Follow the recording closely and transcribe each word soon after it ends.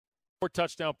4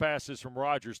 touchdown passes from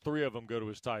Rodgers, 3 of them go to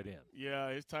his tight end. Yeah,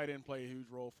 his tight end played a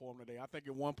huge role for him today. I think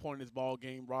at one point in this ball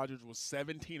game, Rodgers was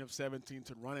 17 of 17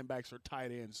 to running backs or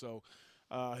tight ends. So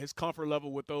his comfort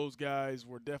level with those guys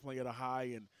were definitely at a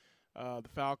high, and the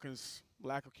Falcons'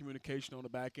 lack of communication on the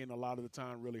back end a lot of the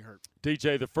time really hurt.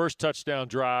 DJ, the first touchdown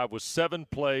drive was 7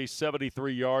 plays,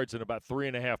 73 yards in about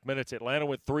 3.5 minutes. Atlanta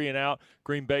went 3 and out.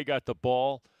 Green Bay got the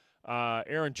ball.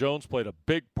 Aaron Jones played a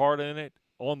big part in it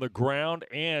on the ground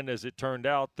and, as it turned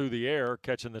out, through the air,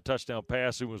 catching the touchdown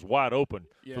pass. He was wide open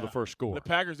for the first score. The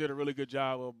Packers did a really good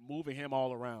job of moving him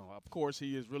all around. Of course,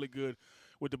 he is really good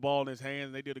with the ball in his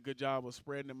hands. They did a good job of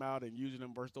spreading him out and using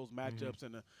him versus those matchups.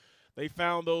 And they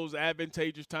found those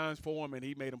advantageous times for him, and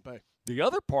he made them pay. The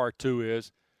other part, too,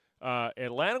 is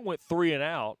Atlanta went 3 and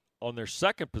out on their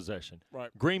second possession. Right.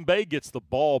 Green Bay gets the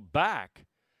ball back,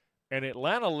 and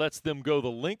Atlanta lets them go the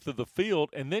length of the field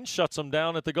and then shuts them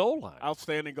down at the goal line.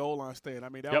 Outstanding goal line stand. I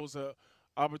mean, that was a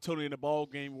opportunity in the ball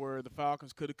game where the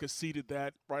Falcons could have conceded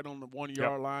that right on the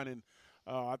 1-yard line, and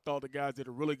I thought the guys did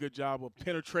a really good job of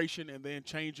penetration and then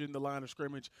changing the line of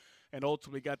scrimmage and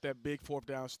ultimately got that big 4th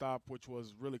down stop, which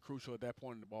was really crucial at that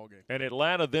point in the ball game. And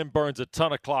Atlanta then burns a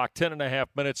ton of clock, 10.5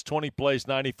 minutes, 20 plays,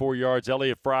 94 yards.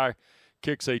 Elliott Fry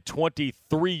kicks a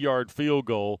 23-yard field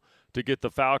goal to get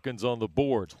the Falcons on the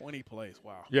board. 20 plays,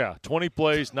 wow. Yeah, 20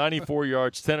 plays, 94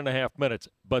 yards, 10.5 minutes.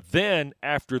 But then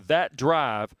after that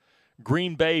drive,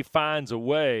 Green Bay finds a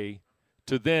way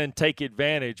to then take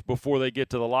advantage before they get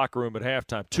to the locker room at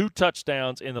halftime. 2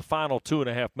 touchdowns in the final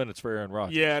 2.5 minutes for Aaron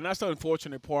Rodgers. Yeah, and that's the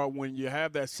unfortunate part when you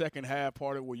have that second half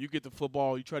part of where you get the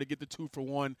football, you try to get the 2 for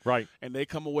 1, right, and they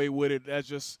come away with it. That's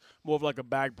just more of like a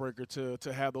backbreaker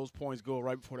to have those points go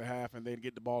right before the half and then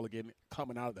get the ball again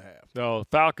coming out of the half. No,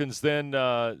 Falcons then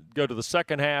go to the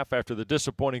second half after the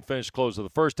disappointing finish close of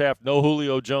the first half. No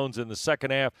Julio Jones in the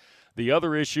second half. The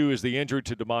other issue is the injury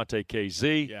to DeMonte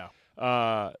KZ. Yeah.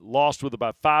 Lost with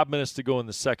about 5 minutes to go in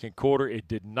the second quarter. It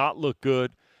did not look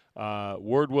good.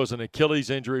 Word was an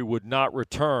Achilles injury, would not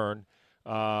return.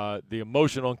 The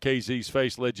emotion on KZ's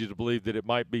face led you to believe that it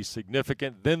might be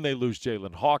significant. Then they lose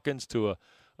Jalen Hawkins to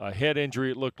a head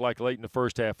injury, it looked like, late in the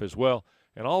first half as well.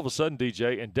 And all of a sudden,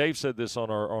 DJ, and Dave said this on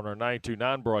our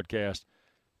 92.9 broadcast,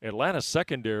 Atlanta's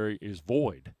secondary is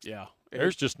void. Yeah.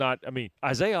 There's just not – I mean,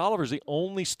 Isaiah Oliver's the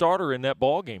only starter in that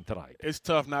ball game tonight. It's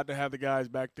tough not to have the guys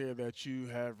back there that you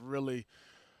have really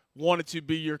wanted to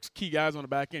be your key guys on the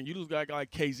back end. You lose a guy like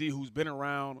KZ who's been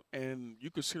around and you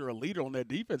consider a leader on that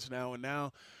defense now, and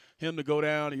now him to go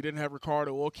down, you didn't have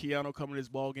Ricardo or Keanu coming to this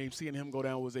ball game. Seeing him go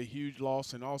down was a huge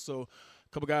loss, and also –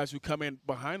 couple guys who come in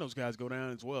behind those guys go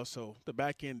down as well. So the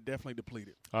back end definitely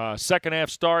depleted. Second half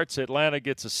starts. Atlanta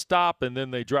gets a stop, and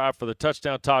then they drive for the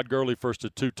touchdown. Todd Gurley first to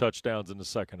 2 touchdowns in the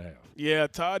second half. Yeah,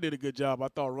 Todd did a good job. I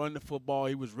thought running the football,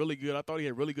 he was really good. I thought he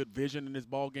had really good vision in this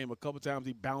ball game. A couple times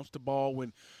he bounced the ball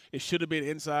when it should have been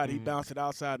inside. He bounced it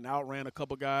outside and outran a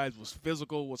couple guys, was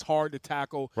physical, was hard to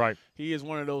tackle. Right. He is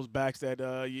one of those backs that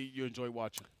you enjoy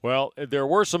watching. Well, there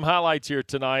were some highlights here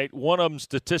tonight. One of them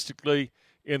statistically –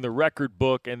 in the record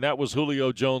book, and that was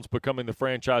Julio Jones becoming the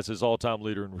franchise's all-time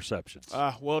leader in receptions.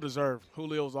 Well-deserved.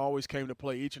 Julio's always came to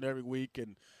play each and every week,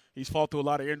 and he's fought through a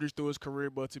lot of injuries through his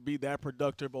career, but to be that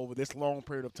productive over this long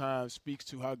period of time speaks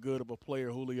to how good of a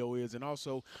player Julio is, and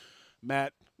also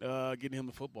Matt getting him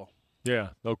the football. Yeah,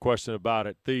 no question about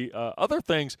it. The other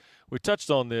things, we touched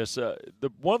on this,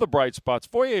 one of the bright spots,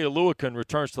 Foye Oluokun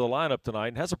returns to the lineup tonight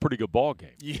and has a pretty good ball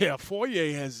game. Yeah,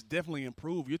 Foye has definitely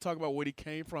improved. You talk about where he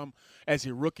came from as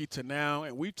a rookie to now,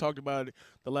 and we've talked about it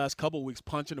the last couple of weeks,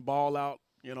 punching the ball out,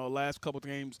 last couple of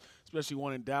games, especially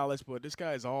one in Dallas, but this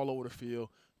guy is all over the field,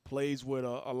 plays with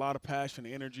a lot of passion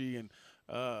and energy, and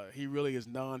he really is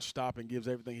nonstop and gives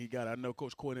everything he got. I know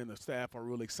Coach Quinn and the staff are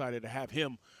really excited to have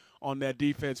him on that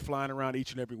defense flying around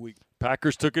each and every week.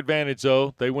 Packers took advantage,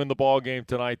 though. They win the ball game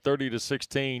tonight.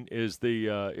 30-16 is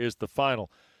the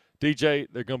final. DJ,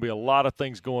 there are going to be a lot of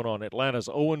things going on. Atlanta's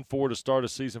 0-4 to start a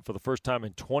season for the first time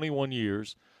in 21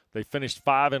 years. They finished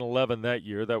 5-11 that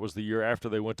year. That was the year after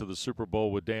they went to the Super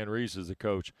Bowl with Dan Reeves as the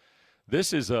coach.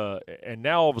 This is and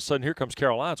now all of a sudden here comes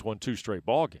Carolina's won 2 straight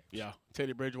ball games. Yeah,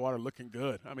 Teddy Bridgewater looking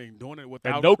good. I mean, doing it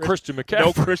without and no Christian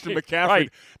McCaffrey. No Christian McCaffrey. Right.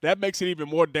 That makes it even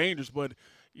more dangerous. But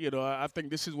I think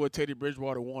this is what Teddy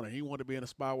Bridgewater wanted. He wanted to be in a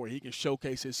spot where he can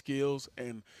showcase his skills,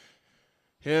 and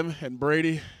him and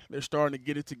Brady, they're starting to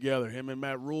get it together. Him and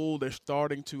Matt Rule, they're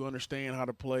starting to understand how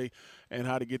to play and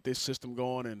how to get this system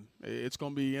going, and it's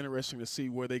going to be interesting to see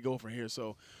where they go from here.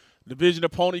 So, division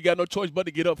opponent, you got no choice but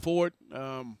to get up for it.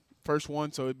 first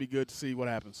one, so it'd be good to see what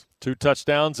happens. 2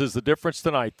 touchdowns is the difference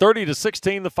tonight.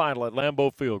 30-16 the final at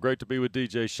Lambeau Field. Great to be with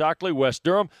DJ Shockley. Wes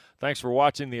Durham, thanks for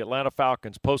watching the Atlanta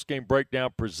Falcons postgame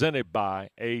breakdown presented by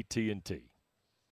AT&T.